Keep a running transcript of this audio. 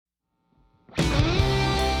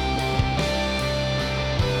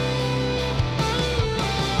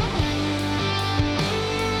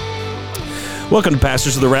Welcome to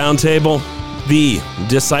Pastors of the Round Table, the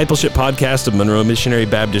discipleship podcast of Monroe Missionary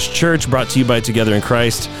Baptist Church, brought to you by Together in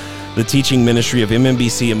Christ, the teaching ministry of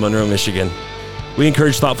MMBC in Monroe, Michigan. We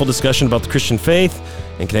encourage thoughtful discussion about the Christian faith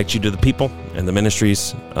and connect you to the people and the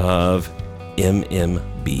ministries of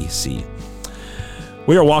MMBC.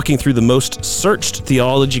 We are walking through the most searched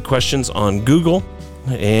theology questions on Google,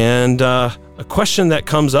 and a question that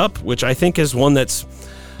comes up, which I think is one that's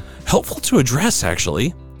helpful to address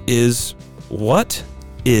actually, is what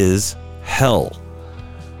is hell?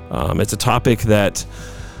 It's a topic that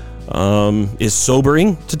is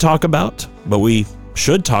sobering to talk about, but we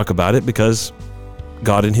should talk about it because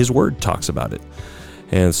God in His Word talks about it.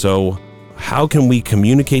 And so how can we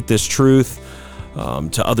communicate this truth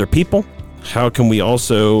to other people? How can we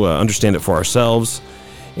also understand it for ourselves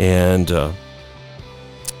and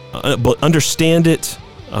but understand it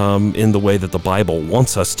in the way that the Bible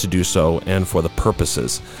wants us to do so and for the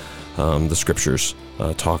purposes the Scriptures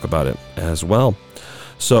talk about it as well.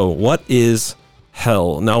 So what is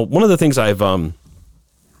hell? Now, one of the things I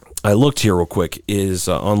looked here real quick is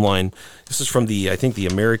online. This is from I think the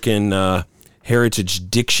American Heritage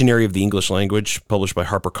Dictionary of the English Language, published by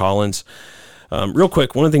HarperCollins. Real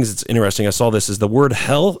quick, one of the things that's interesting, I saw this, is the word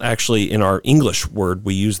hell, actually in our English word,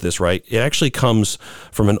 we use this, right? It actually comes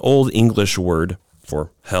from an old English word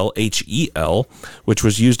for hell, H-E-L, which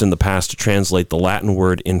was used in the past to translate the Latin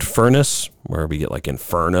word infernus, where we get like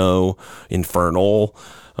inferno, infernal,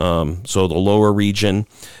 so the lower region.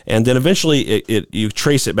 And then eventually you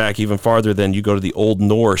trace it back even farther, then you go to the Old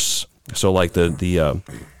Norse, so like the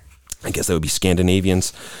I guess that would be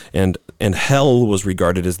Scandinavians, and hell was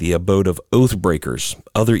regarded as the abode of oath breakers,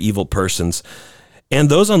 other evil persons, and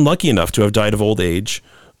those unlucky enough to have died of old age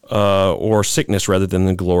or sickness rather than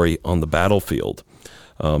the glory on the battlefield.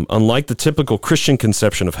 Unlike the typical Christian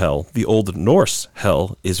conception of hell, the Old Norse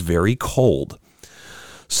hell is very cold.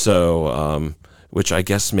 So, which I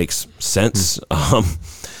guess makes sense.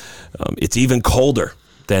 It's even colder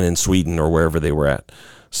than in Sweden or wherever they were at.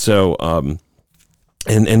 So,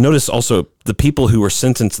 and notice also the people who were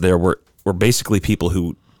sentenced there were basically people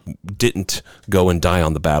who didn't go and die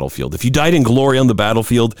on the battlefield. If you died in glory on the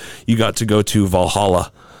battlefield, you got to go to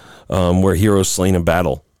Valhalla, where heroes slain in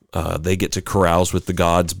battle. They get to carouse with the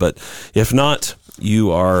gods, but if not,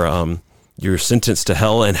 you are you're sentenced to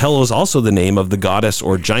hell. And hell was also the name of the goddess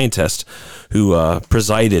or giantess who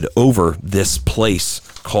presided over this place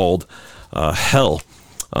called hell.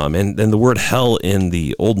 And the word hell in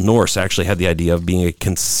the Old Norse actually had the idea of being a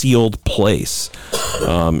concealed place.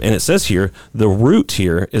 And it says here, the root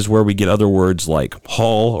here is where we get other words like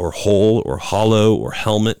hall or hole or hollow or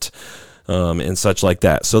helmet, and such like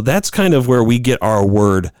that. So that's kind of where we get our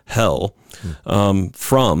word hell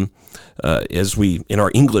from, as we, in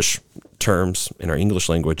our English terms, in our English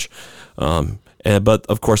language. But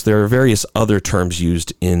of course, there are various other terms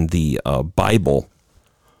used in the Bible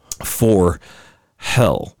for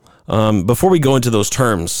hell. Before we go into those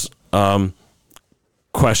terms,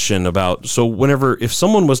 question about, so if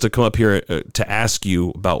someone was to come up here to ask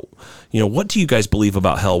you about, what do you guys believe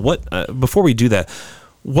about hell? Before we do that,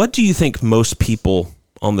 what do you think most people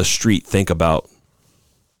on the street think about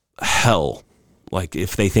hell? Like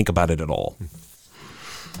if they think about it at all,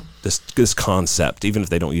 this concept, even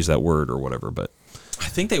if they don't use that word or whatever, but I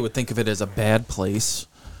think they would think of it as a bad place.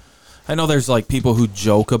 I know there's like people who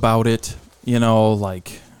joke about it,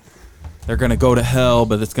 like they're going to go to hell,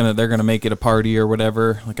 but they're going to make it a party or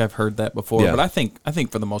whatever. Like I've heard that before, yeah. But I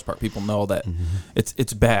think for the most part, people know that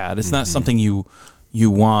it's bad. It's not something you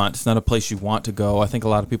want. It's not a place you want to go. I think a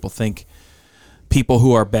lot of people think people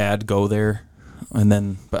who are bad go there,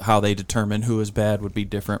 but how they determine who is bad would be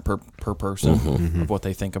different per person of what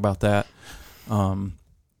they think about that.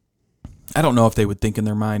 I don't know if they would think in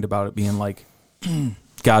their mind about it being like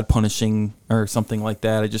God punishing or something like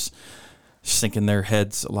that. I just think in their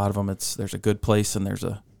heads, a lot of them, there's a good place and there's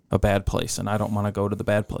a bad place, and I don't want to go to the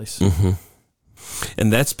bad place.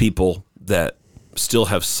 And that's people that still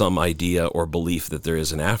have some idea or belief that there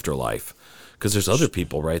is an afterlife, because there's other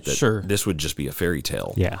people, right, that this would just be a fairy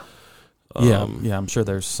tale. Yeah. Yeah, I'm sure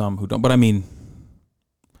there's some who don't. But I mean,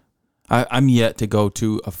 I'm yet to go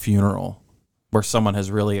to a funeral where someone has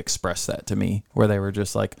really expressed that to me, where they were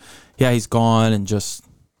just like, yeah, he's gone and just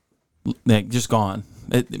gone.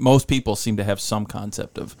 Most people seem to have some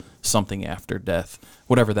concept of something after death,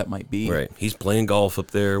 whatever that might be. Right. He's playing golf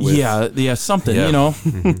up there with... Yeah, something, Yeah,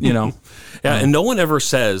 and no one ever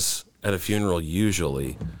says at a funeral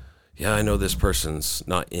usually, yeah, I know this person's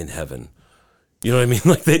not in heaven. You know what I mean?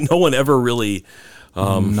 Like no one ever really...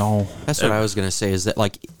 No. That's what I was going to say, is that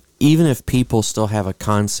like even if people still have a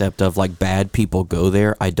concept of like bad people go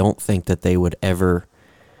there, I don't think that they would ever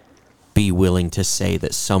be willing to say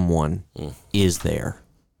that someone is there.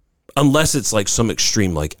 Unless it's like some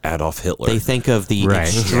extreme, like Adolf Hitler. They think of the Right.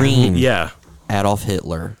 extreme Yeah. Adolf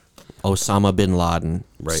Hitler, Osama bin Laden,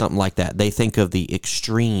 Right. something like that. They think of the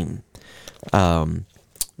extreme.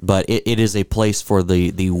 But it is a place for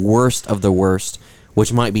the worst of the worst,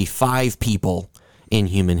 which might be 5 people in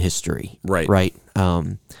human history. Right. Right.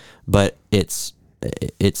 But it's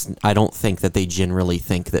I don't think that they generally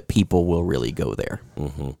think that people will really go there.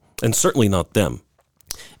 And certainly not them.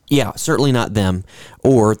 Yeah, certainly not them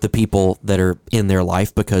or the people that are in their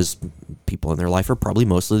life, because people in their life are probably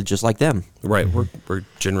mostly just like them. Right. We're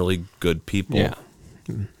generally good people. Yeah.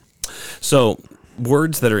 So,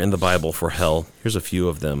 words that are in the Bible for hell, here's a few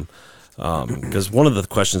of them. Because one of the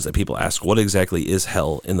questions that people ask, what exactly is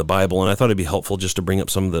hell in the Bible? And I thought it'd be helpful just to bring up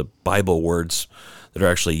some of the Bible words that are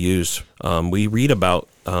actually used. We read about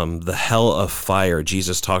the hell of fire.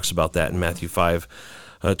 Jesus talks about that in Matthew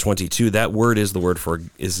 5:22. That word is the word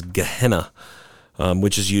is Gehenna,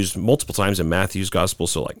 which is used multiple times in Matthew's gospel.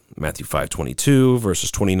 So like Matthew 5:22,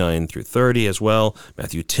 verses 29 through 30 as well.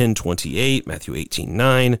 Matthew 10:28, Matthew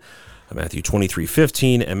 18:9. Matthew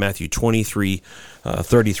 23:15 and Matthew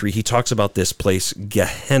 23:33. He talks about this place,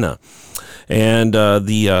 Gehenna. And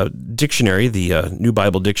the dictionary, the New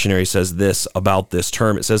Bible Dictionary, says this about this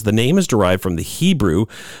term. It says the name is derived from the Hebrew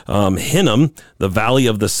Hinnom, the valley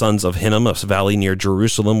of the sons of Hinnom, a valley near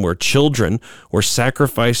Jerusalem where children were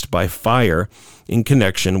sacrificed by fire in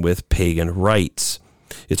connection with pagan rites.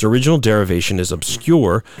 Its original derivation is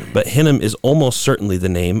obscure, but Hinnom is almost certainly the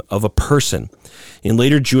name of a person. In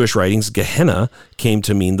later Jewish writings, Gehenna came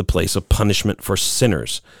to mean the place of punishment for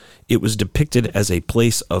sinners. It was depicted as a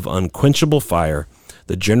place of unquenchable fire.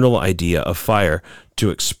 The general idea of fire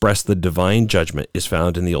to express the divine judgment is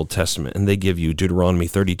found in the Old Testament, and they give you Deuteronomy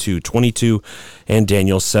 32:22 and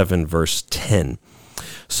Daniel 7, verse 10.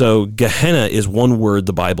 So Gehenna is one word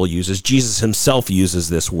the Bible uses. Jesus himself uses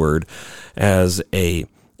this word as a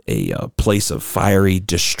place of fiery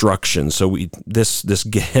destruction. So this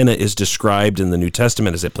Gehenna is described in the New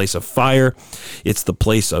Testament as a place of fire. It's the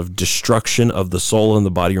place of destruction of the soul and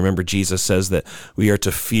the body. Remember, Jesus says that we are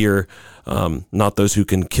to fear not those who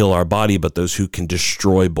can kill our body, but those who can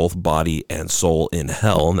destroy both body and soul in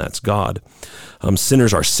hell, and that's God.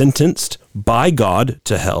 Sinners are sentenced by God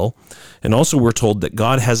to hell, and also we're told that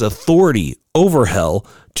God has authority over hell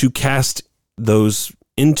to cast those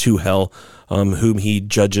into hell whom he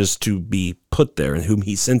judges to be put there and whom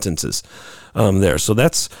he sentences there. So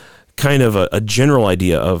that's kind of a general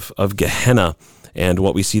idea of Gehenna and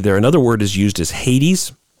what we see there. Another word is used as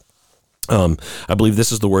Hades. I believe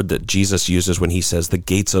this is the word that Jesus uses when he says the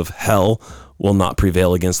gates of hell will not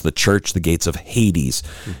prevail against the church. The gates of Hades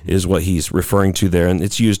is what he's referring to there. And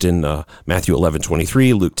it's used in Matthew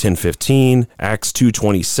 11:23, Luke 10:15, Acts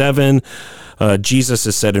 2:27. Jesus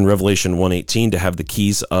is said in Revelation 1:18 to have the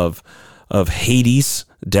keys of Hades,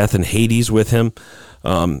 death and Hades with him.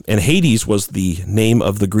 And Hades was the name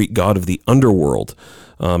of the Greek god of the underworld.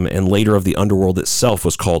 And later of the underworld itself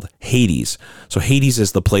was called Hades. So Hades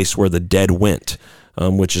is the place where the dead went,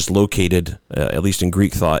 which is located, at least in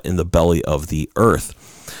Greek thought, in the belly of the earth.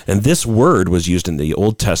 And this word was used in the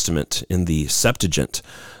Old Testament in the Septuagint,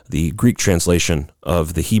 the Greek translation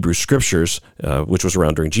of the Hebrew Scriptures, which was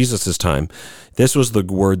around during Jesus' time. This was the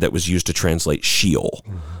word that was used to translate Sheol,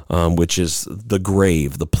 which is the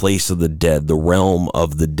grave, the place of the dead, the realm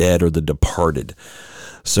of the dead or the departed.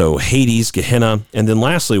 So Hades, Gehenna, and then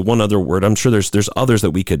lastly, one other word. I'm sure there's others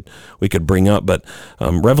that we could bring up, but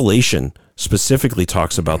Revelation specifically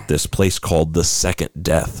talks about this place called the second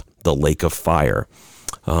death, the lake of fire.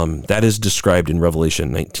 That is described in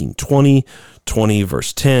Revelation 19:20, 20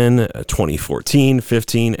 verse 10, 20:14,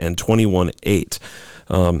 15, and 21:8.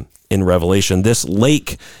 In Revelation, this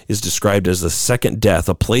lake is described as the second death,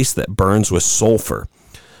 a place that burns with sulfur,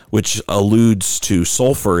 which alludes to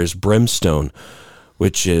sulfur is brimstone,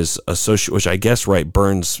 which I guess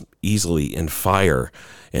burns easily in fire,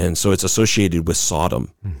 and so it's associated with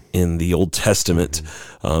Sodom in the Old Testament.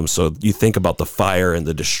 So you think about the fire and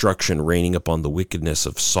the destruction raining upon the wickedness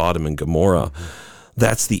of Sodom and Gomorrah.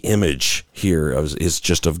 That's the image here is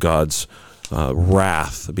just of God's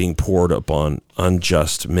wrath being poured upon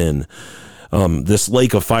unjust men. This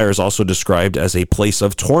lake of fire is also described as a place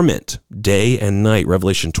of torment, day and night.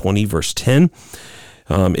 Revelation 20, verse 10.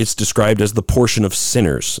 It's described as the portion of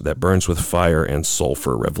sinners that burns with fire and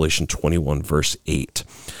sulfur, Revelation 21, verse 8.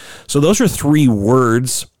 So those are 3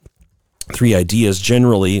 words, 3 ideas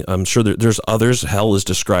generally. I'm sure there's others. Hell is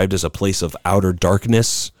described as a place of outer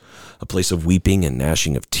darkness, a place of weeping and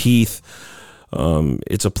gnashing of teeth.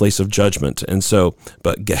 It's a place of judgment. And so,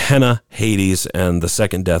 but Gehenna, Hades, and the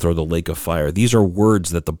second death, or the lake of fire, these are words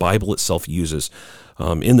that the Bible itself uses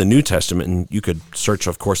in the New Testament, and you could search,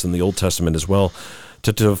 of course, in the Old Testament as well,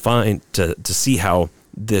 to see how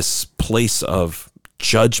this place of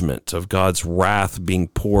judgment, of God's wrath being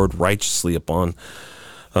poured righteously upon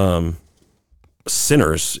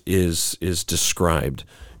sinners is described.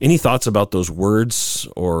 Any thoughts about those words,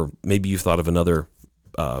 or maybe you've thought of another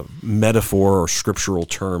metaphor or scriptural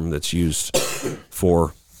term that's used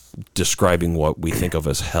for describing what we think of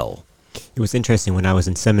as hell? It was interesting when I was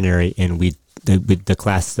in seminary, and the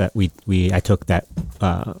class that I took, that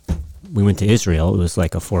we went to Israel. It was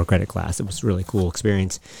like a 4-credit class. It was a really cool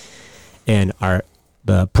experience. And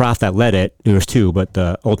the prof that led it, there was 2, but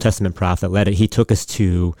the Old Testament prof that led it, he took us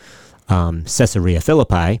to Caesarea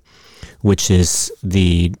Philippi, which is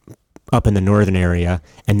up in the northern area,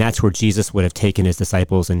 and that's where Jesus would have taken his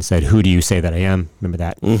disciples and said, "Who do you say that I am?" Remember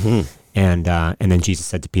that? Mm-hmm. And then Jesus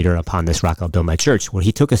said to Peter, "Upon this rock I'll build my church." Well,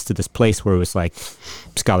 he took us to this place where it was like,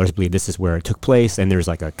 scholars believe this is where it took place, and there's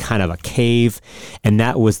like a kind of a cave, and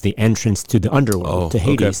that was the entrance to the underworld, to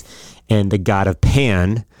Hades. Okay. And the god of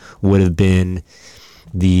Pan would have been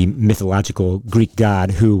the mythological Greek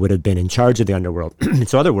god who would have been in charge of the underworld.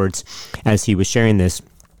 So, in other words, as he was sharing this,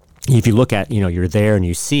 if you look at, you're there and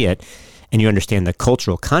you see it, and you understand the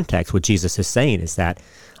cultural context, what Jesus is saying is that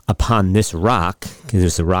upon this rock, because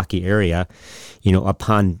there's a rocky area,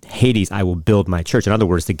 upon Hades, I will build my church. In other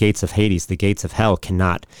words, the gates of Hades, the gates of hell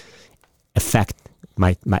cannot affect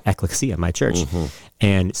my ecclesia, my church. Mm-hmm.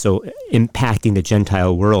 And so impacting the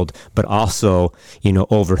Gentile world, but also,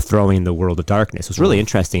 overthrowing the world of darkness. It was really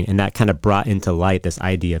interesting. And that kind of brought into light this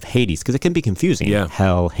idea of Hades, because it can be confusing. Yeah.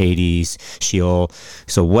 Hell, Hades, Sheol.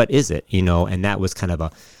 So what is it? And that was kind of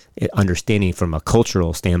a understanding from a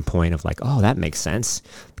cultural standpoint of like, oh, that makes sense.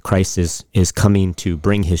 Christ is coming to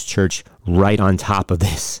bring his church right on top of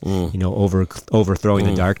this, overthrowing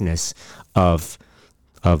the darkness of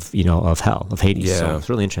hell, of Hades. Yeah. So it's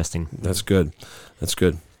really interesting. That's good.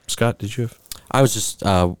 Scott, did you have? I was just,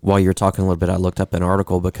 while you were talking a little bit, I looked up an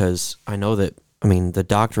article because I know that, the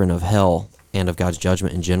doctrine of hell and of God's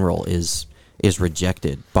judgment in general is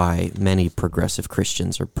rejected by many progressive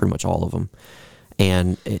Christians, or pretty much all of them.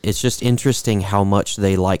 And it's just interesting how much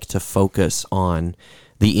they like to focus on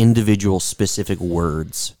the individual specific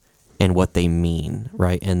words and what they mean,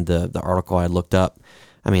 right? And the article I looked up,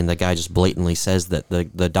 the guy just blatantly says that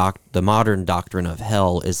the modern doctrine of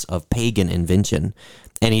hell is of pagan invention,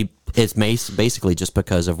 and it's basically just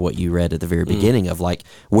because of what you read at the very beginning of like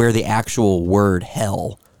where the actual word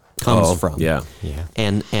hell comes from. Yeah.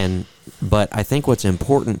 But I think what's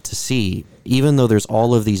important to see, even though there's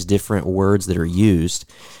all of these different words that are used,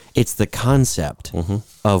 it's the concept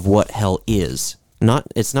of what hell is.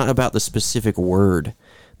 It's not about the specific word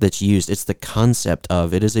that's used. It's the concept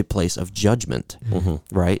of it is a place of judgment,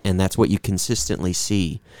 right? And that's what you consistently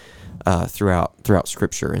see throughout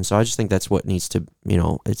Scripture. And so I just think that's what needs to,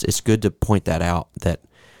 it's good to point that out, that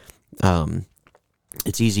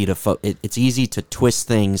it's easy to twist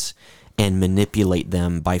things and manipulate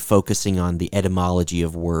them by focusing on the etymology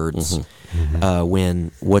of words,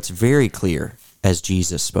 when what's very clear, as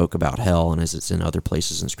Jesus spoke about hell and as it's in other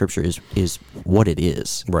places in Scripture, is what it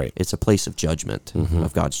is. Right. It's a place of judgment,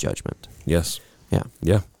 of God's judgment. Yes. Yeah.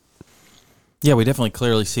 Yeah. Yeah, we definitely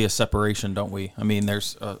clearly see a separation, don't we?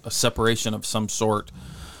 There's a separation of some sort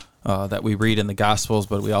that we read in the Gospels,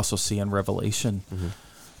 but we also see in Revelation.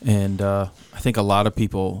 And I think a lot of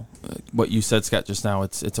people, what you said, Scott, just now,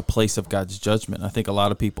 it's a place of God's judgment. I think a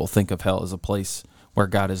lot of people think of hell as a place where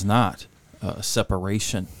God is not, a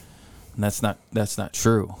separation. And that's not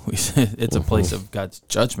true. It's a place of God's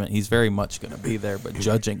judgment. He's very much going to be there, but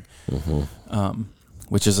judging,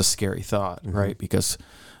 which is a scary thought, right? Because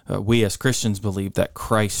we as Christians believe that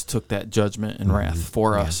Christ took that judgment and wrath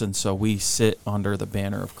for us, and so we sit under the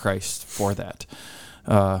banner of Christ for that.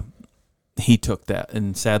 He took that,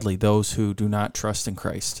 and sadly, those who do not trust in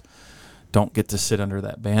Christ don't get to sit under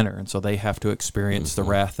that banner, and so they have to experience the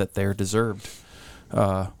wrath that they're deserved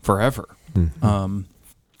forever.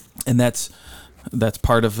 And that's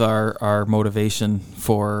part of our motivation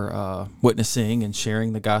for witnessing and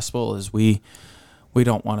sharing the gospel, is we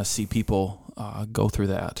don't want to see people go through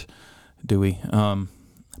that, do we?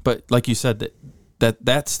 But like you said,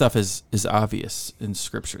 that stuff is obvious in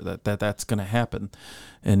Scripture, that's going to happen,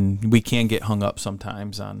 and we can get hung up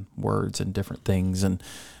sometimes on words and different things. And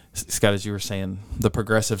Scott, as you were saying, the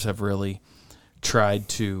progressives have really tried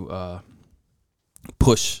to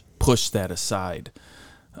push that aside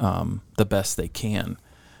the best they can.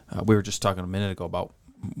 We were just talking a minute ago about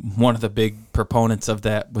one of the big proponents of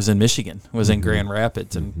that was in Michigan, was in Grand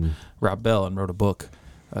Rapids, and Rob Bell, and wrote a book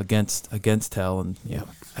against hell, and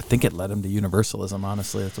I think it led him to universalism.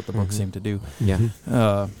 Honestly, that's what the book seemed to do.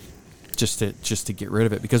 Yeah. Just to get rid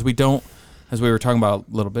of it, because we don't, as we were talking about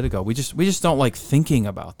a little bit ago, we just don't like thinking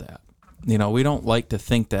about that. We don't like to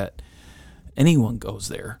think that anyone goes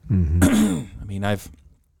there. I mean, I've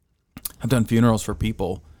done funerals for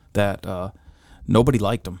people that nobody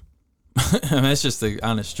liked them. I mean, that's just the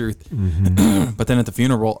honest truth. But then at the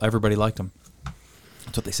funeral, everybody liked them.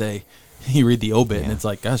 That's what they say. You read the obit, and it's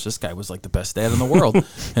like, gosh, this guy was like the best dad in the world,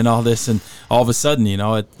 and all this, and all of a sudden,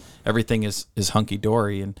 everything is hunky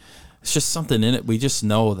dory, and it's just something in it. We just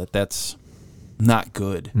know that that's not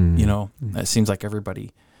good. It seems like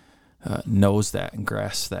everybody knows that and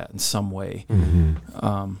grasps that in some way.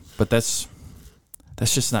 But that's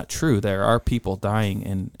just not true. There are people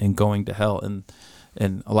dying and going to hell,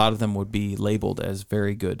 and a lot of them would be labeled as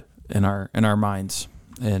very good in our minds.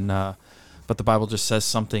 And but the Bible just says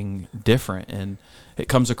something different, and it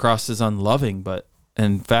comes across as unloving, but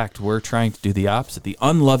in fact, we're trying to do the opposite. The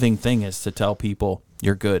unloving thing is to tell people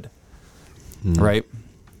you're good. Right?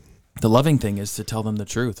 The loving thing is to tell them the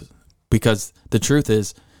truth, because the truth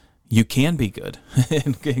is you can be good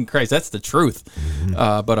in Christ. That's the truth.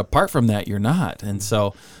 But apart from that, you're not. And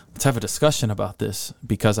so let's have a discussion about this,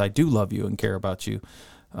 because I do love you and care about you.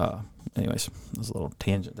 Anyways, there's a little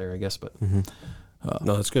tangent there, I guess, but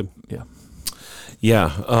No, that's good. Yeah.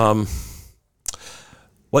 Yeah.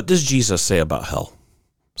 What does Jesus say about hell?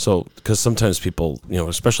 So, because sometimes people,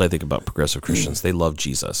 especially I think about progressive Christians, they love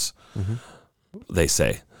Jesus. They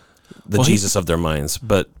say Jesus of their minds.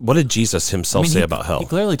 But what did Jesus himself say about hell? He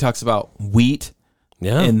clearly talks about wheat,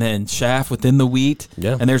 and then chaff within the wheat,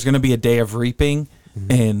 and there's going to be a day of reaping,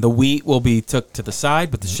 and the wheat will be took to the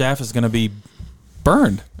side, but the chaff is going to be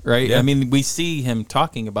burned, right? Yeah. I mean, we see him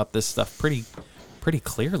talking about this stuff pretty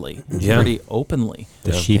clearly, pretty openly.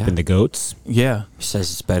 The sheep and the goats. Yeah. He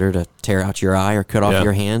says it's better to tear out your eye or cut off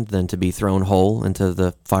your hand than to be thrown whole into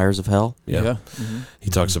the fires of hell. Yeah. He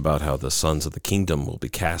talks about how the sons of the kingdom will be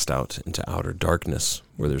cast out into outer darkness,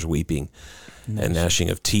 where there's weeping and gnashing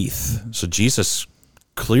of teeth. So Jesus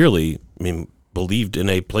clearly, believed in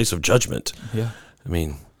a place of judgment. Yeah.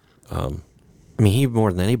 He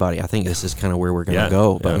more than anybody, I think this is kind of where we're going to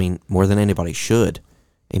go, but more than anybody should.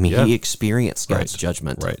 He experienced God's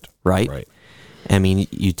judgment, right?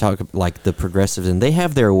 You talk like the progressives, and they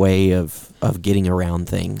have their way of getting around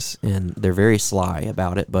things, and they're very sly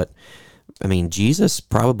about it. But Jesus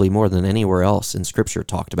probably more than anywhere else in Scripture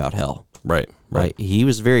talked about hell, right? He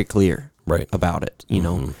was very clear, about it,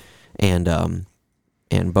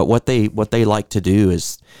 and but what they like to do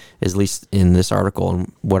is, at least in this article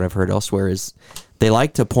and what I've heard elsewhere, is they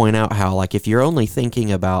like to point out how, like, if you're only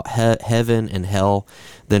thinking about heaven and hell,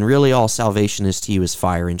 then really all salvation is to you is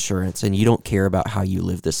fire insurance, and you don't care about how you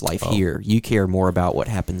live this life here. You care more about what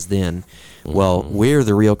happens then. Well, we're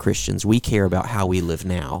the real Christians. We care about how we live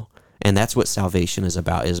now, and that's what salvation is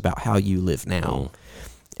about how you live now.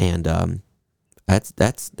 And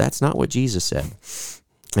that's not what Jesus said.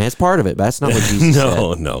 That's part of it, but that's not what Jesus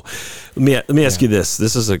said. No. Let me ask you this.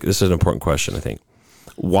 This is an important question, I think.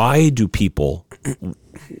 Why do people?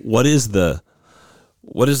 What is the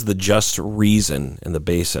just reason and the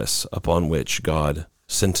basis upon which God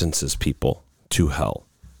sentences people to hell?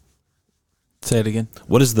 Say it again.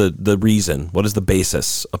 What is the reason? What is the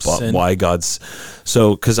basis upon Sin. why God's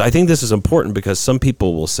so? Because I think this is important, because some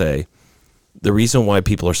people will say the reason why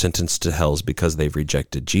people are sentenced to hell is because they've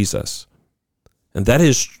rejected Jesus, and that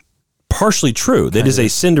is partially true. That is a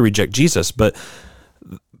sin to reject Jesus, but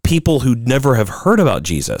people who never have heard about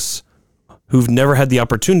Jesus, who've never had the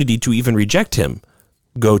opportunity to even reject him,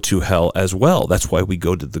 go to hell as well. That's why we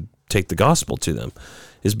go to take the gospel to them,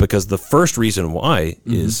 is because the first reason why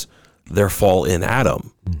is their fall in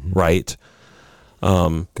Adam, right?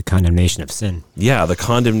 The condemnation of sin. Yeah, the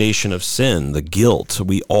condemnation of sin, the guilt.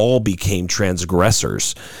 We all became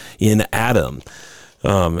transgressors in Adam.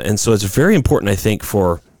 And so it's very important, I think,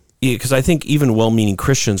 because I think even well-meaning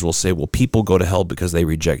Christians will say, well, people go to hell because they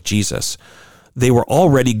reject Jesus. They were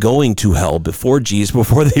already going to hell before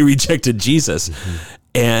they rejected Jesus.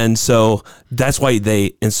 And so that's why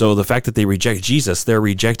so the fact that they reject Jesus, they're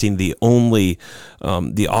rejecting the only,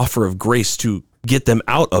 the offer of grace to get them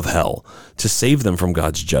out of hell, to save them from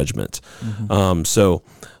God's judgment. So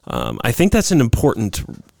I think that's an important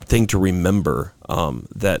thing to remember,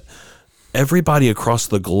 that everybody across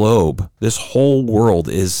the globe, this whole world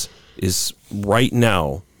is right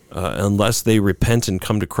now, unless they repent and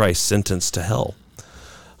come to Christ, sentenced to hell.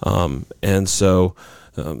 And so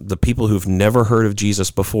the people who've never heard of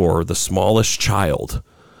Jesus before, the smallest child,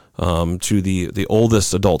 to the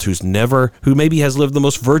oldest adult who maybe has lived the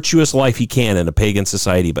most virtuous life he can in a pagan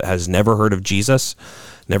society, but has never heard of Jesus,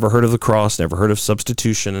 never heard of the cross, never heard of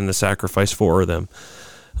substitution and the sacrifice for them.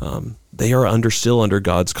 They are still under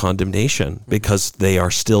God's condemnation because they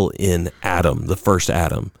are still in Adam, the first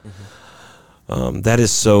Adam. That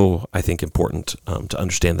is so, I think, important to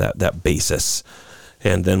understand that basis.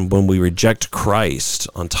 And then when we reject Christ,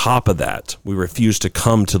 on top of that, we refuse to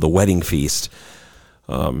come to the wedding feast.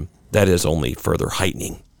 That is only further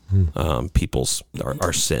heightening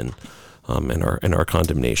our sin and our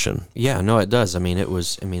condemnation. Yeah, no, it does.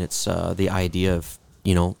 It's the idea of,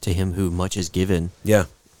 to him who much is given. Yeah.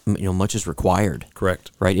 Much is required. Correct.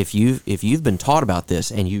 Right. If you've been taught about this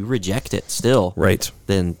and you reject it still, right,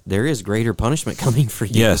 then there is greater punishment coming for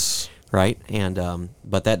you. Yes. Right. And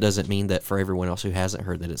but that doesn't mean that for everyone else who hasn't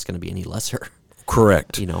heard that it's going to be any lesser.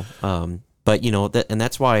 Correct. But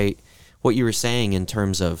that's why what you were saying in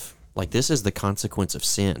terms of like this is the consequence of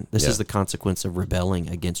sin. This is the consequence of rebelling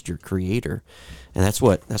against your Creator, and that's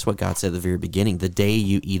what God said at the very beginning. The day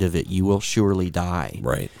you eat of it, you will surely die.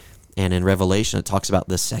 Right. And in Revelation, it talks about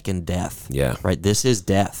the second death. Yeah. Right. This is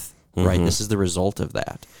death. Mm-hmm. Right. This is the result of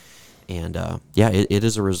that. And it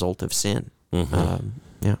is a result of sin. Mm-hmm.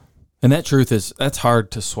 Yeah. And that truth that's hard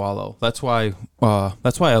to swallow. That's why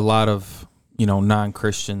a lot of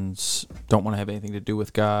non-Christians don't want to have anything to do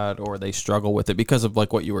with God, or they struggle with it because of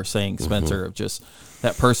like what you were saying, Spencer, of just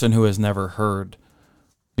that person who has never heard.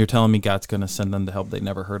 You're telling me God's going to send them to help. They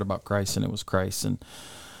never heard about Christ, and it was Christ,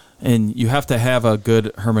 and you have to have a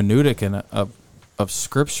good hermeneutic and of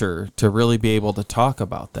Scripture to really be able to talk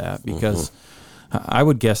about that, because I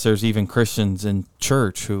would guess there's even Christians in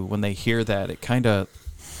church who, when they hear that, it kind of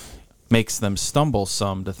makes them stumble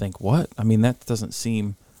some to think, what? I mean, that doesn't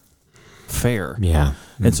seem fair. Yeah.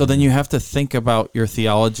 And so then you have to think about your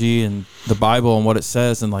theology and the Bible and what it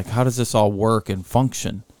says, and like, how does this all work and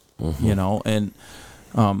function? And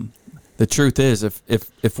the truth is,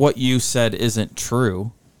 if what you said isn't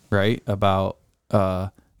true, right, about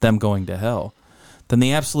them going to hell, then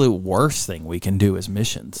the absolute worst thing we can do is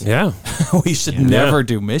missions. Yeah. We should never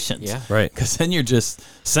do missions. Yeah. Right. Because then you're just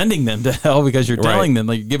sending them to hell because you're telling them,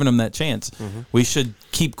 like, you're giving them that chance. Mm-hmm. We should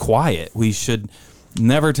keep quiet. We should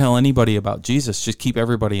never tell anybody about Jesus. Just keep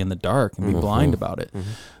everybody in the dark and be blind about it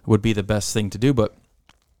would be the best thing to do. But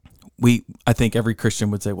I think every Christian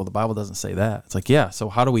would say, well, the Bible doesn't say that. It's like, yeah, so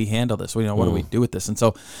how do we handle this? What do we do with this? And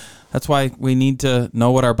so that's why we need to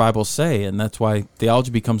know what our Bibles say, and that's why theology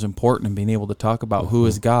becomes important, and being able to talk about who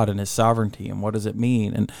is God and His sovereignty, and what does it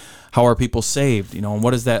mean, and how are people saved, and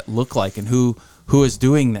what does that look like, and who is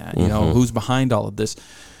doing that, who's behind all of this.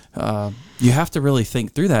 You have to really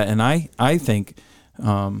think through that, and I think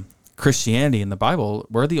Christianity and the Bible,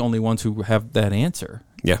 we're the only ones who have that answer.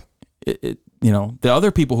 Yeah. The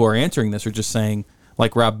other people who are answering this are just saying,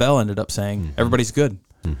 like Rob Bell ended up saying, everybody's good.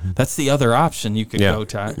 That's the other option you could go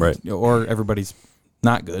to, right. Or everybody's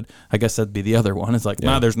not good. I guess that'd be the other one. It's like,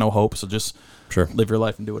 there's no hope, so just live your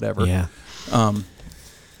life and do whatever. Yeah.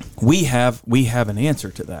 We have an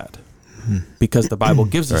answer to that because the Bible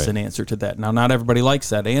gives us an answer to that. Now, not everybody likes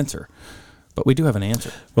that answer, but we do have an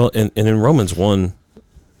answer. Well, and in Romans 1,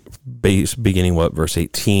 beginning verse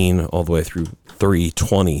 18 all the way through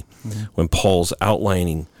 3:20, when Paul's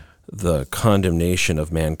outlining the condemnation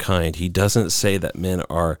of mankind, he doesn't say that men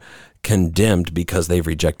are condemned because they've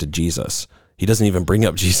rejected Jesus. He doesn't even bring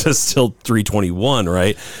up Jesus till 3:21,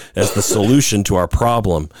 right, as the solution to our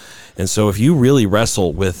problem. And so if you really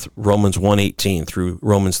wrestle with Romans 1:18 through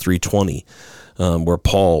Romans 3:20, where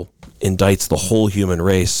Paul indicts the whole human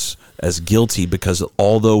race as guilty because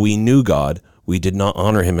although we knew God, we did not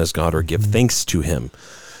honor him as God or give thanks to him.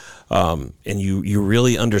 And you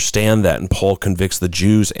really understand that, and Paul convicts the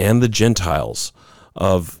Jews and the Gentiles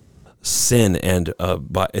of sin, and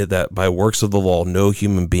by works of the law, no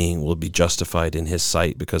human being will be justified in his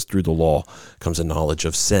sight, because through the law comes a knowledge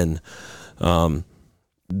of sin.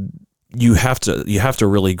 You have to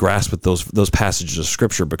really grasp with those passages of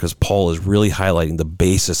Scripture, because Paul is really highlighting the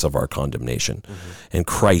basis of our condemnation, and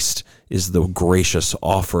Christ is the gracious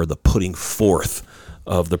offer, the putting forth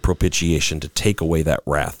of the propitiation to take away that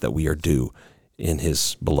wrath that we are due in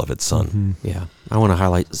His beloved Son. Yeah, I want to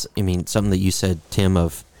highlight, something that you said, Tim,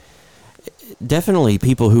 of definitely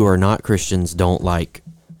people who are not Christians don't like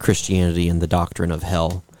Christianity and the doctrine of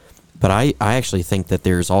hell, but I actually think that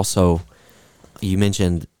there's also, you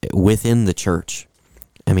mentioned within the church,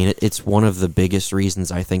 it's one of the biggest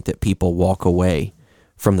reasons I think that people walk away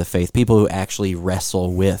from the faith, people who actually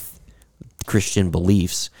wrestle with Christian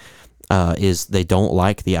beliefs, is they don't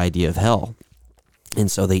like the idea of hell. And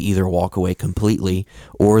so they either walk away completely,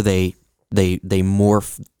 or they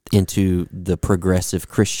morph into the progressive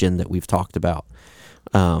Christian that we've talked about,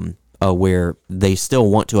 where they still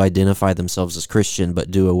want to identify themselves as Christian,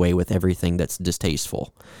 but do away with everything that's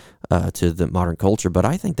distasteful to the modern culture. But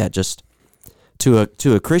I think that just to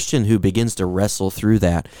a Christian who begins to wrestle through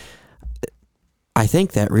that, I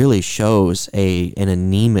think that really shows an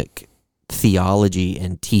anemic theology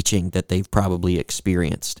and teaching that they've probably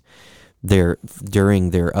experienced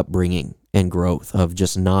during their upbringing and growth, of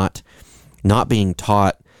just not being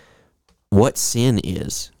taught what sin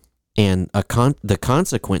is and the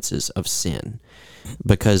consequences of sin.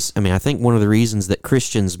 Because, I mean, I think one of the reasons that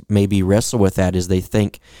Christians maybe wrestle with that is they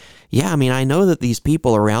think, yeah, I mean, I know that these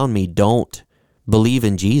people around me don't believe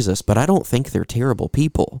in Jesus, but I don't think they're terrible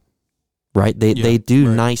people, right? They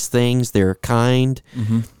do nice things. They're kind,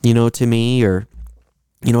 to me, or,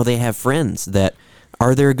 they have friends that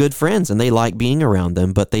are their good friends and they like being around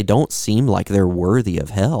them, but they don't seem like they're worthy of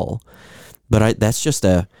hell. But that's just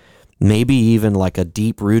maybe even like a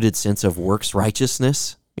deep-rooted sense of works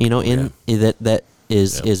righteousness, that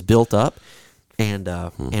is built up,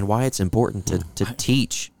 and why it's important to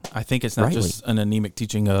teach. I think it's not rightly. Just an anemic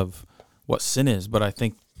teaching of what sin is, but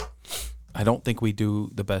I don't think we do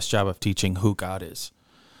the best job of teaching who God is,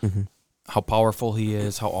 how powerful He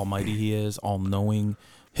is, how almighty He is, all-knowing,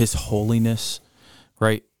 His holiness.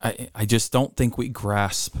 Right? I just don't think we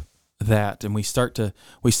grasp that, and we start to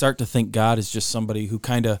think God is just somebody who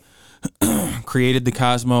kind of created the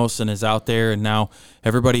cosmos and is out there, and now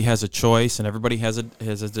everybody has a choice and everybody has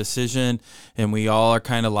a decision, and we all are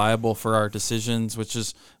kind of liable for our decisions, which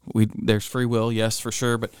is there's free will, yes, for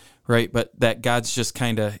sure, but that God's just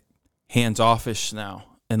kind of hands-offish now,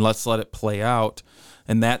 and let's let it play out,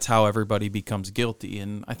 and that's how everybody becomes guilty.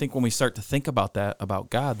 And I think when we start to think about that about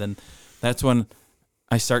God, then that's when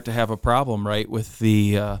I start to have a problem, right, with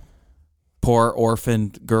the poor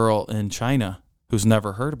orphaned girl in China who's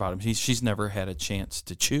never heard about him. She's never had a chance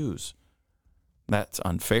to choose. That's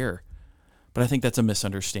unfair. But I think that's a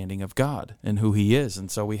misunderstanding of God and who He is.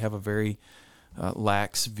 And so we have a very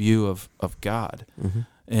lax view of God.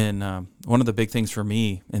 And one of the big things for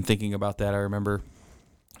me in thinking about that, I remember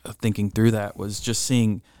thinking through that, was just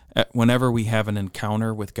seeing whenever we have an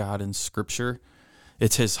encounter with God in Scripture,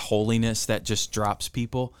 it's His holiness that just drops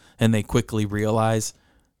people, and they quickly realize,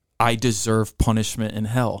 I deserve punishment in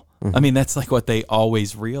hell. I mean, that's like what they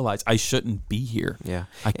always realize. I shouldn't be here. Yeah.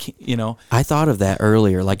 I can't, I thought of that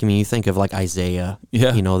earlier. Like, I mean, you think of like Isaiah,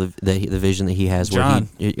 the vision that he has. John,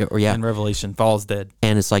 where he, in Revelation, falls dead.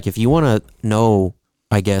 And it's like, if you want to know,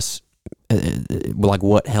 I guess, like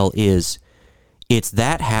what hell is, it's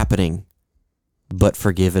that happening, but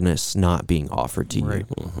forgiveness not being offered to you.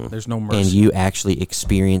 There's no mercy. And you actually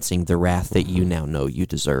experiencing the wrath that you now know you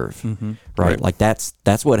deserve. Right? Like that's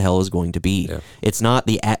what hell is going to be. Yeah. It's not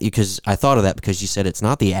because I thought of that because you said it's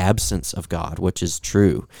not the absence of God, which is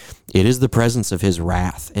true. It is the presence of His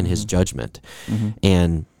wrath and His judgment.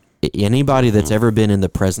 And anybody that's ever been in the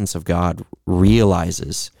presence of God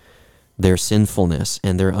realizes their sinfulness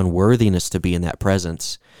and their unworthiness to be in that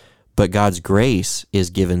presence. But God's grace is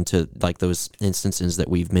given to, like, those instances that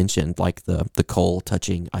we've mentioned, like the coal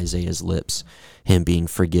touching Isaiah's lips, him being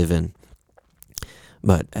forgiven.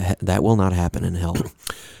 But that will not happen in hell.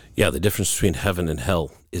 Yeah, the difference between heaven and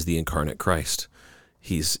hell is the incarnate Christ.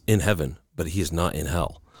 He's in heaven, but He is not in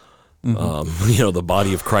hell. The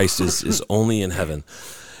body of Christ is only in heaven.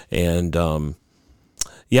 And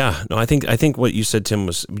I think what you said, Tim,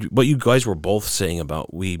 was what you guys were both saying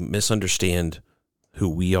about we misunderstand who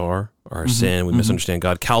we are, our sin, we misunderstand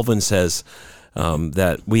God. Calvin says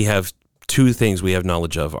that we have two things we have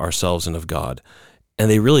knowledge of, ourselves and of God, and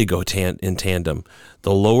they really go in tandem.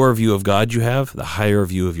 The lower view of God you have, the higher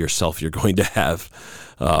view of yourself you're going to have.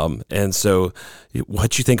 And so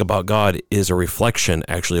what you think about God is a reflection,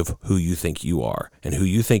 actually, of who you think you are, and who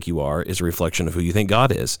you think you are is a reflection of who you think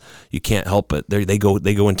God is. You can't help it. They go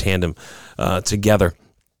in tandem together.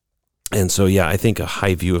 And so, I think a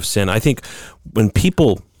high view of sin. I think when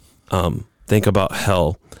people think about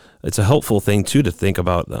hell, it's a helpful thing too to think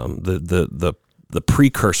about the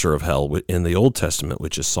precursor of hell in the Old Testament,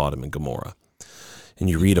 which is Sodom and Gomorrah. And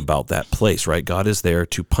you read about that place, right? God is there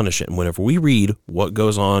to punish it. And whenever we read what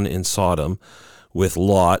goes on in Sodom with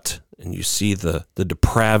Lot, and you see the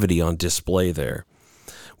depravity on display there,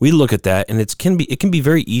 we look at that, and it can be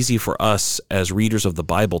very easy for us as readers of the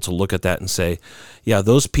Bible to look at that and say, yeah,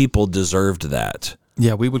 those people deserved that.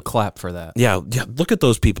 Yeah, we would clap for that. Yeah, look at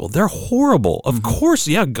those people. They're horrible. Of course,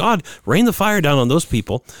 God rained the fire down on those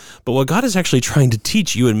people. But what God is actually trying to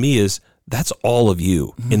teach you and me is that's all of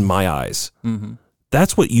you in my eyes.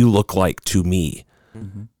 That's what you look like to me.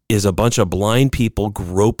 is a bunch of blind people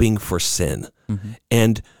groping for sin.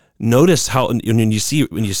 And notice how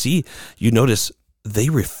you notice they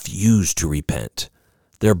refuse to repent.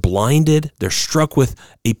 They're blinded. They're struck with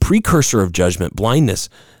a precursor of judgment, blindness.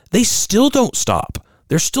 They still don't stop.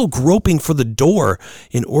 They're still groping for the door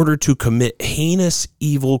in order to commit heinous,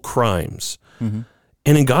 evil crimes. And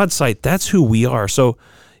in God's sight, that's who we are. So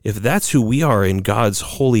if that's who we are in God's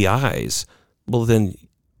holy eyes, well, then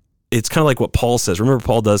it's kind of like what Paul says. Remember,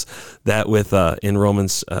 Paul does that with in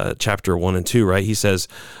Romans chapter 1 and 2, right? He says,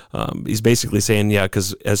 he's basically saying, yeah,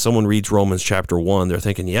 because as someone reads Romans chapter 1, they're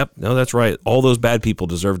thinking, yep, no, that's right. All those bad people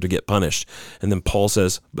deserve to get punished. And then Paul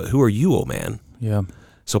says, but who are you, oh man? Yeah.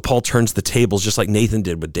 So Paul turns the tables just like Nathan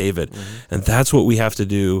did with David. And that's what we have to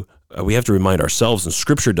do. We have to remind ourselves, and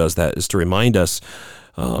Scripture does that, is to remind us,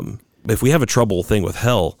 if we have a trouble thing with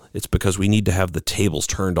hell, it's because we need to have the tables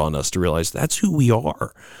turned on us to realize that's who we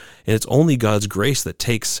are. And it's only God's grace that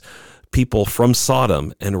takes people from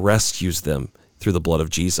Sodom and rescues them through the blood of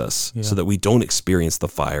Jesus so that we don't experience the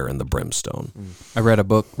fire and the brimstone. I read a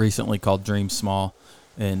book recently called Dream Small,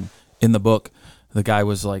 and in the book, the guy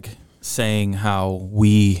was like saying how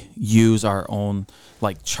we use our own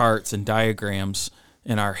like charts and diagrams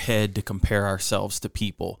in our head to compare ourselves to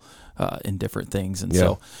people in different things. And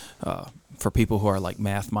so for people who are like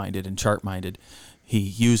math-minded and chart-minded, he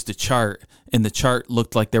used a chart, and the chart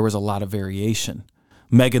looked like there was a lot of variation.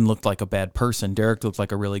 Megan looked like a bad person. Derek looked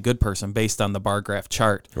like a really good person based on the bar graph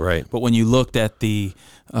chart. Right. But when you looked at the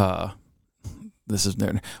when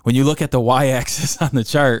you look at the y-axis on the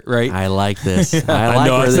chart, right? I like this. I I like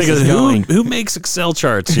know. I where was this is thinking, going. who makes Excel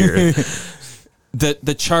charts here?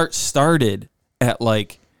 The chart started at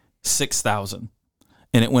like 6,000.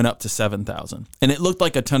 And it went up to 7,000, and it looked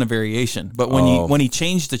like a ton of variation. But when he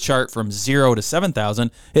changed the chart from 0 to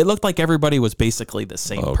 7,000, it looked like everybody was basically the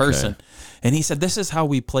same person. And he said, "This is how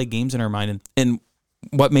we play games in our mind." And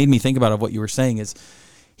what made me think about what you were saying is,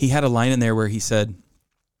 he had a line in there where he said,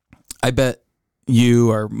 "I bet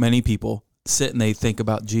you or many people sit and they think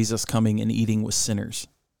about Jesus coming and eating with sinners,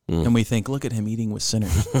 and we think, look at him eating with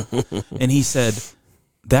sinners." And he said,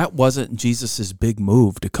 that wasn't Jesus's big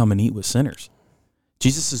move to come and eat with sinners.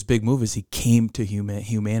 Jesus' big move is he came to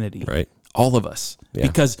humanity, Right. all of us,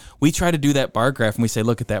 because we try to do that bar graph and we say,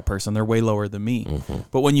 look at that person, they're way lower than me.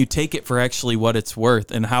 But when you take it for actually what it's worth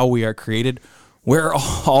and how we are created, we're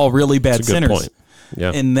all really bad That's a good sinners. point.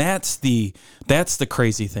 Yeah. And that's the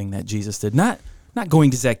crazy thing that Jesus did. Not going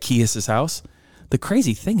to Zacchaeus' house. The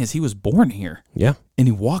crazy thing is he was born here. Yeah. And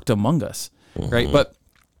he walked among us, right?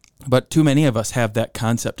 But too many of us have that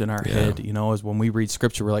concept in our head, as when we read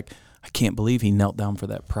Scripture, we're like, I can't believe he knelt down for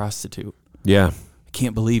that prostitute. Yeah. I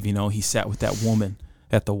can't believe, he sat with that woman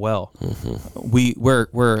at the well.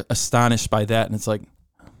 We're astonished by that, and it's like,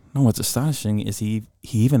 no, what's astonishing is he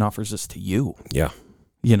even offers this to you. Yeah.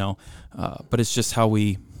 But it's just how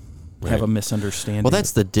we have a misunderstanding. Well,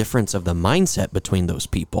 that's the difference of the mindset between those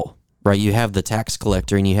people, right? You have the tax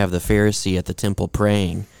collector and you have the Pharisee at the temple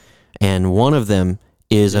praying, and one of them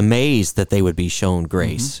is amazed that they would be shown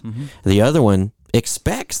grace. The other one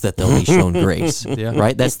expects that they'll be shown grace,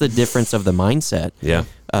 right? That's the difference of the mindset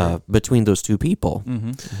between those two people.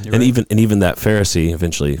 And even that Pharisee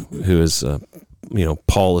eventually, who is,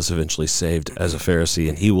 Paul is eventually saved as a Pharisee,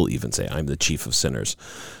 and he will even say, "I'm the chief of sinners."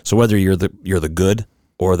 So whether you're the good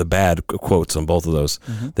or the bad, quotes on both of those,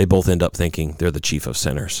 they both end up thinking they're the chief of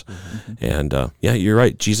sinners. And you're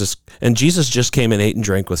right. Jesus just came and ate and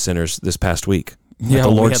drank with sinners this past week. Yeah, the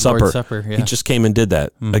Lord's had Supper. Lord's Supper, yeah. He just came and did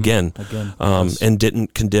that again, yes. and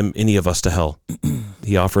didn't condemn any of us to hell.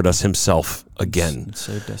 He offered us himself again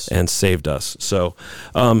and saved us. So,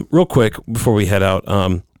 real quick before we head out,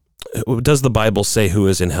 does the Bible say who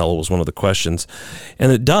is in hell was one of the questions,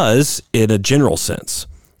 and it does in a general sense.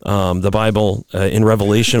 The Bible, in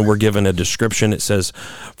Revelation, we're given a description. It says,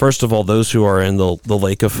 first of all, those who are in the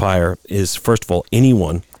lake of fire is, first of all,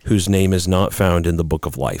 anyone whose name is not found in the book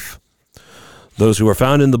of life. Those who are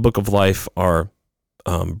found in the book of life are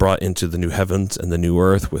brought into the new heavens and the new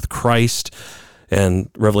earth with Christ. And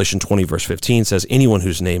Revelation 20, verse 15 says, anyone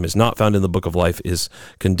whose name is not found in the book of life is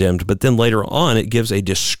condemned. But then later on, it gives a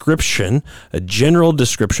description, a general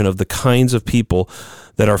description of the kinds of people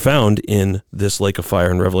that are found in this lake of fire.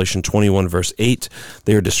 In Revelation 21, verse 8,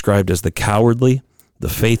 they are described as the cowardly, the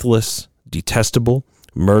faithless, detestable,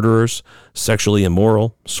 murderers, sexually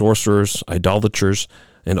immoral, sorcerers, idolaters,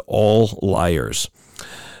 and all liars.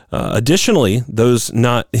 Additionally, those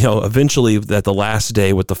not, eventually at the last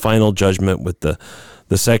day with the final judgment, with the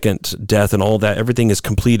the second death and all that, everything is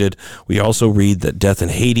completed, we also read that death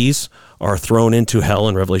and Hades are thrown into hell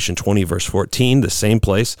in Revelation 20, verse 14, the same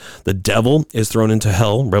place. The devil is thrown into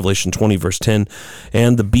hell, Revelation 20, verse 10,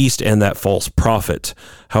 and the beast and that false prophet,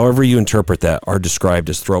 however you interpret that, are described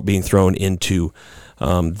as being thrown into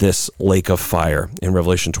this lake of fire in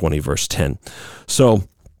Revelation 20, verse 10. So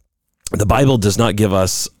the Bible does not give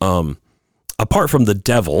us, apart from the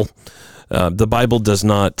devil, the Bible does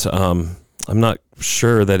not, I'm not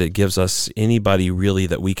sure that it gives us anybody really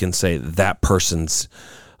that we can say that person's,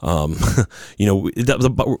 it's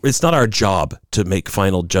not our job to make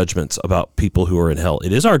final judgments about people who are in hell.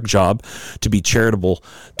 It is our job to be charitable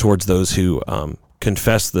towards those who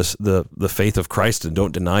confess the faith of Christ and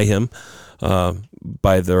don't deny him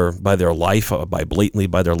by their life, blatantly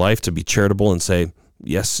by their life, to be charitable and say,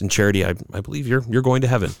 yes, in charity, I believe you're going to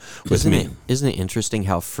heaven with me. Isn't it interesting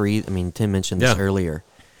how free, Tim mentioned this earlier.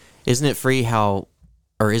 Isn't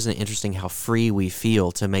it interesting how free we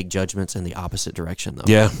feel to make judgments in the opposite direction,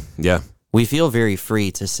 though? Yeah. We feel very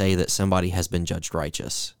free to say that somebody has been judged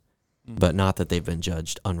righteous, but not that they've been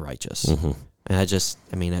judged unrighteous. Mm-hmm. And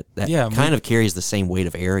that kind of carries the same weight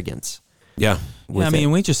of arrogance. Yeah.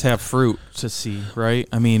 We just have fruit to see, right?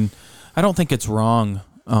 I don't think it's wrong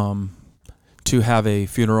to have a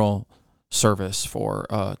funeral service for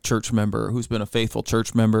a church member who's been a faithful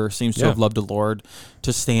church member, seems to have loved the Lord,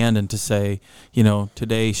 to stand and to say,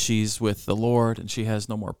 today she's with the Lord and she has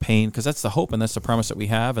no more pain, because that's the hope and that's the promise that we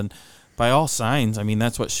have. And by all signs,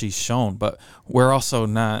 that's what she's shown. But we're also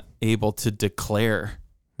not able to declare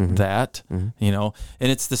that, and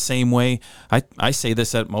it's the same way. I say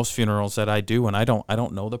this at most funerals that I do, and I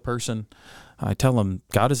don't know the person. I tell them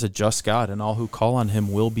God is a just God, and all who call on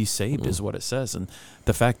him will be saved, is what it says. And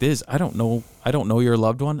the fact is, I don't know your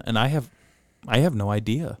loved one, and I have no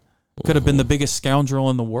idea. Could have been the biggest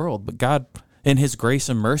scoundrel in the world, but God, in his grace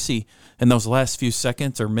and mercy, in those last few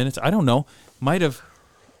seconds or minutes, I don't know, might have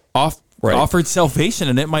offered salvation,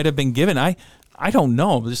 and it might have been given. I don't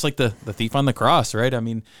know. Just like the thief on the cross, right?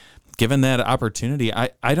 Given that opportunity,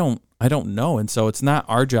 I don't know. And so it's not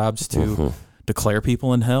our jobs to declare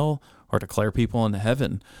people in hell or declare people in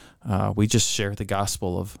heaven. We just share the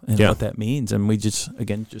gospel of what that means, and we just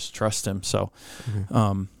trust him. So,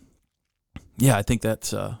 I think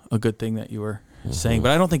that's a good thing that you were saying.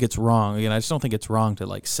 But I don't think it's wrong. Again, I just don't think it's wrong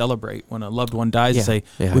to celebrate when a loved one dies and say,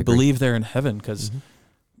 we believe they're in heaven, because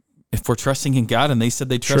if we're trusting in God and they said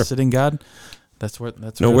they trusted in God, that's where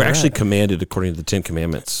we're actually commanded, according to the 10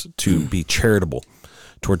 Commandments, to be charitable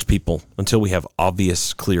towards people until we have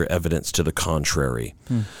obvious, clear evidence to the contrary.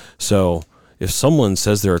 So if someone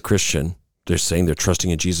says they're a Christian, they're saying they're trusting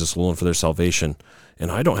in Jesus alone for their salvation,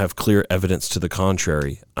 and I don't have clear evidence to the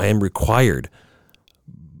contrary, I am required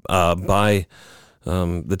by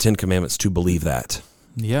the 10 Commandments to believe that.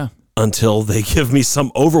 Yeah. Until they give me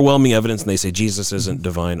some overwhelming evidence and they say Jesus isn't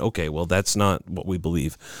divine. Okay, well, that's not what we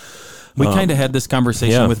believe. We kind of had this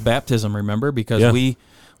conversation with baptism, remember? Because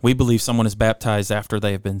we believe someone is baptized after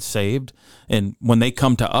they have been saved. And when they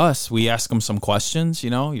come to us, we ask them some questions.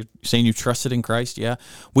 You're saying you trusted in Christ? Yeah.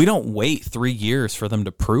 We don't wait 3 years for them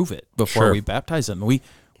to prove it before we baptize them.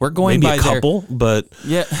 We're going maybe by a couple, but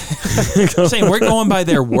I'm saying we're going by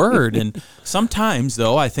their word. And sometimes,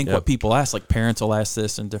 though, I think what people ask, like parents will ask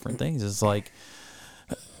this and different things, is like,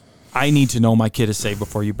 I need to know my kid is saved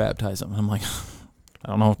before you baptize them. And I'm like, I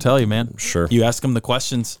don't know what to tell you, man. Sure. You ask them the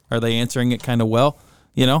questions. Are they answering it kind of well?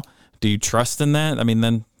 Do you trust in that?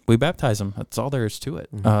 Then we baptize them. That's all there is to it.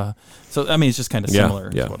 So it's just kind of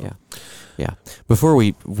similar. Yeah. Before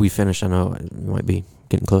we finish, I know it might be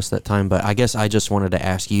getting close to that time, but I guess I just wanted to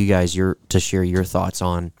ask you guys to share your thoughts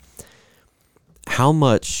on how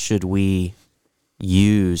much should we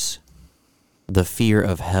use the fear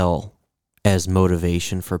of hell as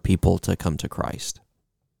motivation for people to come to Christ?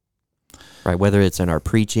 Right, whether it's in our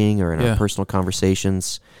preaching or in our personal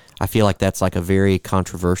conversations. I feel like that's like a very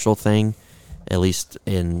controversial thing, at least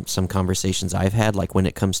in some conversations I've had, like when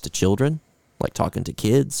it comes to children, like talking to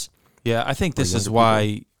kids. Yeah, I think this is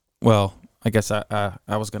why, I guess I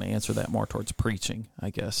was going to answer that more towards preaching, I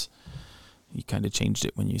guess. You kind of changed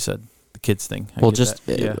it when you said the kids thing.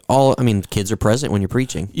 Kids are present when you're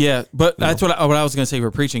preaching. Yeah, but that's what I was going to say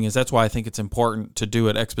for preaching is that's why I think it's important to do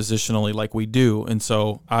it expositionally like we do. And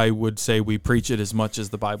so I would say we preach it as much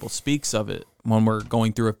as the Bible speaks of it. When we're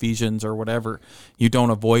going through Ephesians or whatever, you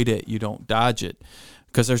don't avoid it, you don't dodge it.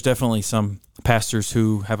 Because there's definitely some pastors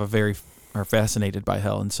who are fascinated by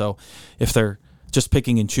hell. And so if they're just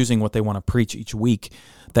picking and choosing what they want to preach each week,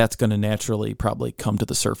 that's going to naturally probably come to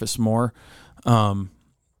the surface more. And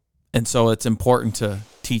so it's important to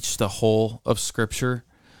teach the whole of Scripture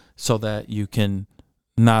so that you can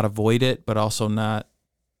not avoid it, but also not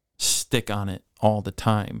stick on it all the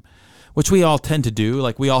time, which we all tend to do.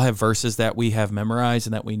 Like, we all have verses that we have memorized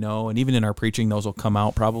and that we know, and even in our preaching, those will come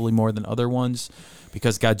out probably more than other ones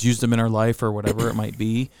because God's used them in our life or whatever it might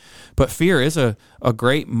be. But fear is a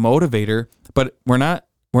great motivator, but we're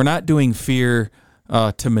not doing fear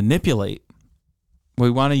to manipulate. We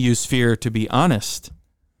want to use fear to be honest.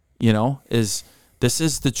 This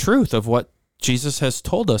is the truth of what Jesus has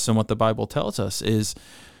told us and what the Bible tells us is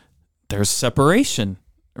there's separation,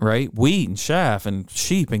 right? Wheat and chaff and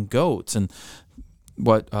sheep and goats, and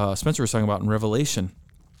what Spencer was talking about in Revelation,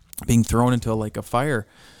 being thrown into a lake of fire.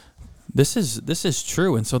 This is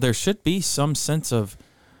true, and so there should be some sense of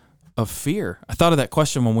fear. I thought of that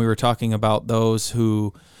question when we were talking about those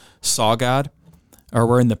who saw God or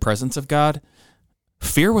were in the presence of God.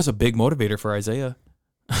 Fear was a big motivator for Isaiah.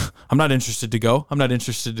 I'm not interested to go.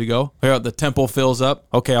 The temple fills up.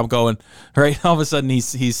 Okay, I'm going. Right? All of a sudden,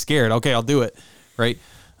 he's scared. Okay, I'll do it. Right?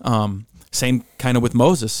 Same kind of with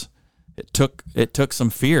Moses. It took some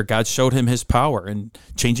fear. God showed him his power and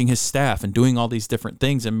changing his staff and doing all these different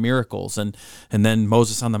things and miracles. And then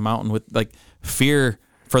Moses on the mountain with like fear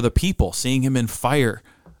for the people, seeing him in fire.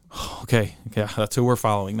 Okay, yeah, that's who we're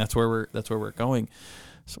following. That's where we're going.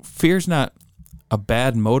 So fear's not a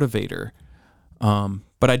bad motivator.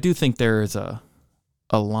 But I do think there is a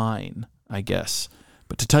line, I guess.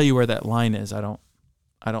 But to tell you where that line is, I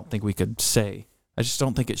don't think we could say. I just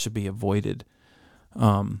don't think it should be avoided.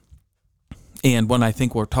 And when I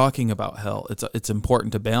think we're talking about hell, it's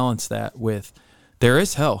important to balance that with there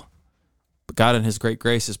is hell, but God in his great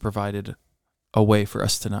grace has provided a way for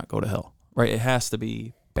us to not go to hell, right? It has to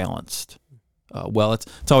be balanced.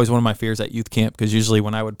 It's always one of my fears at youth camp, because usually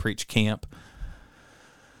when I would preach camp,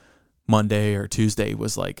 Monday or Tuesday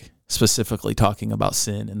was like specifically talking about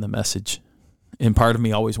sin in the message. And part of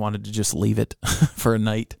me always wanted to just leave it for a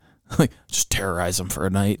night. Like, just terrorize them for a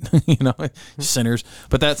night, sinners.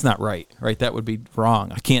 But that's not right? That would be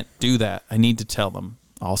wrong. I can't do that. I need to tell them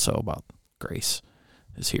also about grace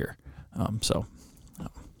is here. So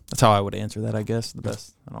that's how I would answer that, I guess, the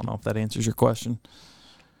best. I don't know if that answers your question.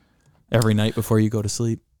 Every night before you go to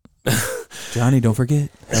sleep. Johnny, don't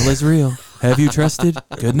forget, hell is real. Have you trusted?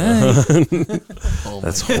 Good night.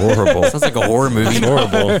 That's horrible. Sounds like a horror movie. That's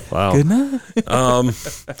horrible. Wow. Good night.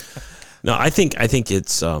 No, I think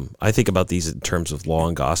it's I think about these in terms of law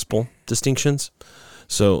and gospel distinctions.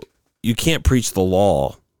 So you can't preach the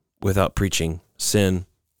law without preaching sin,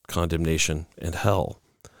 condemnation, and hell.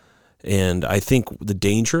 And I think the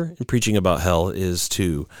danger in preaching about hell is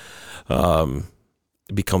to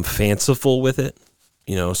become fanciful with it.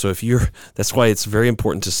 So that's why it's very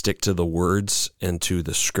important to stick to the words and to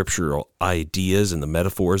the scriptural ideas and the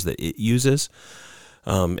metaphors that it uses.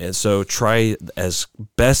 And so try as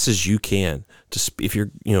best as you can to, if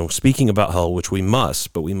you're, speaking about hell, which we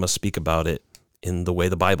must, but we must speak about it in the way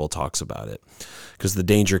the Bible talks about it. Because the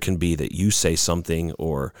danger can be that you say something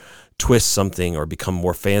or twist something or become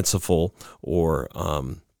more fanciful or,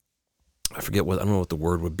 I don't know what the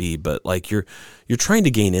word would be, but like you're trying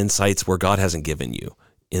to gain insights where God hasn't given you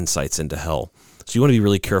insights into hell. So you want to be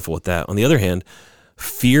really careful with that. On the other hand,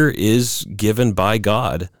 fear is given by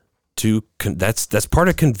God that's part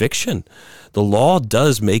of conviction. The law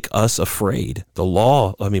does make us afraid. The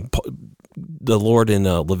Lord in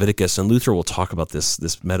Leviticus, and Luther will talk about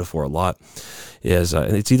this metaphor a lot, is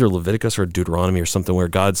and it's either Leviticus or Deuteronomy or something, where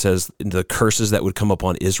God says the curses that would come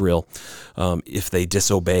upon Israel if they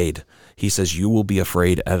disobeyed. He says, you will be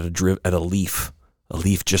afraid at a leaf. A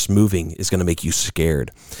leaf just moving is going to make you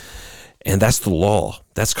scared. And that's the law.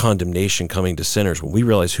 That's condemnation coming to sinners. When we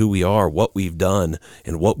realize who we are, what we've done,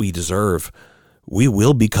 and what we deserve, we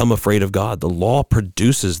will become afraid of God. The law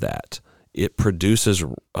produces that. It produces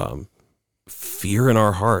fear in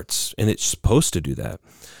our hearts, and it's supposed to do that.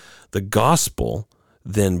 The gospel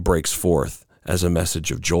then breaks forth as a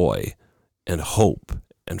message of joy and hope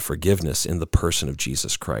and forgiveness in the person of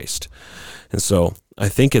Jesus Christ. And so I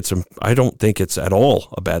don't think it's at all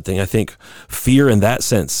a bad thing. I think fear in that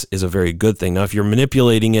sense is a very good thing. Now, if you're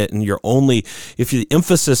manipulating it and if the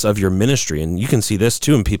emphasis of your ministry, and you can see this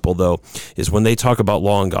too in people though, is when they talk about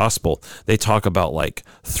law and gospel, they talk about like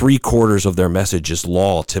 3/4 of their message is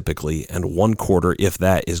law typically, and 1/4, if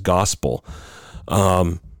that, is gospel.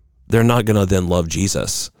 They're not going to then love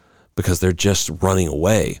Jesus because they're just running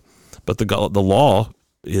away. But the law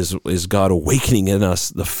is God awakening in us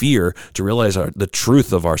the fear to realize the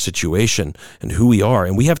truth of our situation and who we are.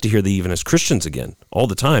 And we have to hear that even as Christians again, all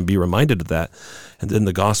the time, be reminded of that. And then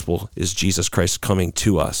the gospel is Jesus Christ coming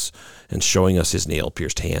to us and showing us his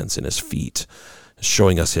nail-pierced hands and his feet,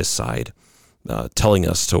 showing us his side. telling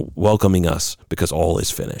us, to welcoming us because all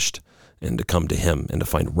is finished, and to come to him and to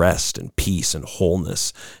find rest and peace and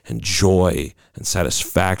wholeness and joy and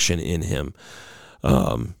satisfaction in him.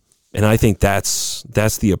 And I think that's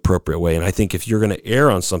the appropriate way. And I think if you're going to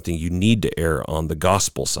err on something, you need to err on the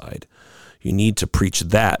gospel side. You need to preach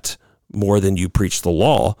that more than you preach the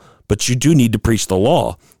law, but you do need to preach the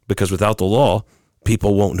law, because without the law,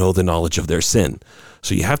 people won't know the knowledge of their sin.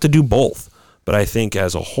 So you have to do both. But I think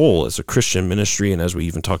as a whole, as a Christian ministry, and as we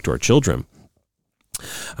even talk to our children,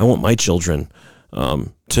 I want my children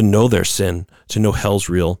to know their sin, to know hell's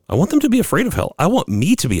real. I want them to be afraid of hell. I want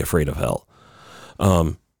me to be afraid of hell.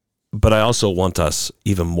 But I also want us,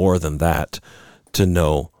 even more than that, to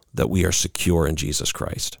know that we are secure in Jesus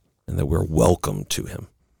Christ, and that we're welcome to him,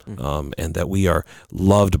 and that we are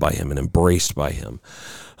loved by him and embraced by him.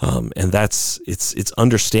 And it's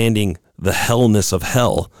understanding the hellness of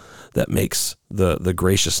hell that makes the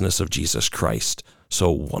graciousness of Jesus Christ so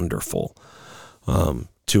wonderful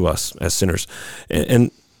to us as sinners. And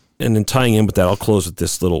in tying in with that, I'll close with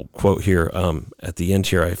this little quote here. At the end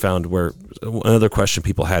here, I found where another question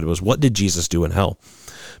people had was, what did Jesus do in hell?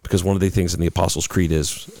 Because one of the things in the Apostles' Creed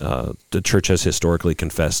is the church has historically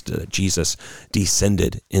confessed that Jesus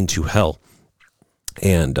descended into hell.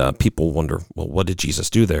 And people wonder, well, what did Jesus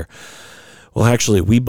do there? Well, actually, we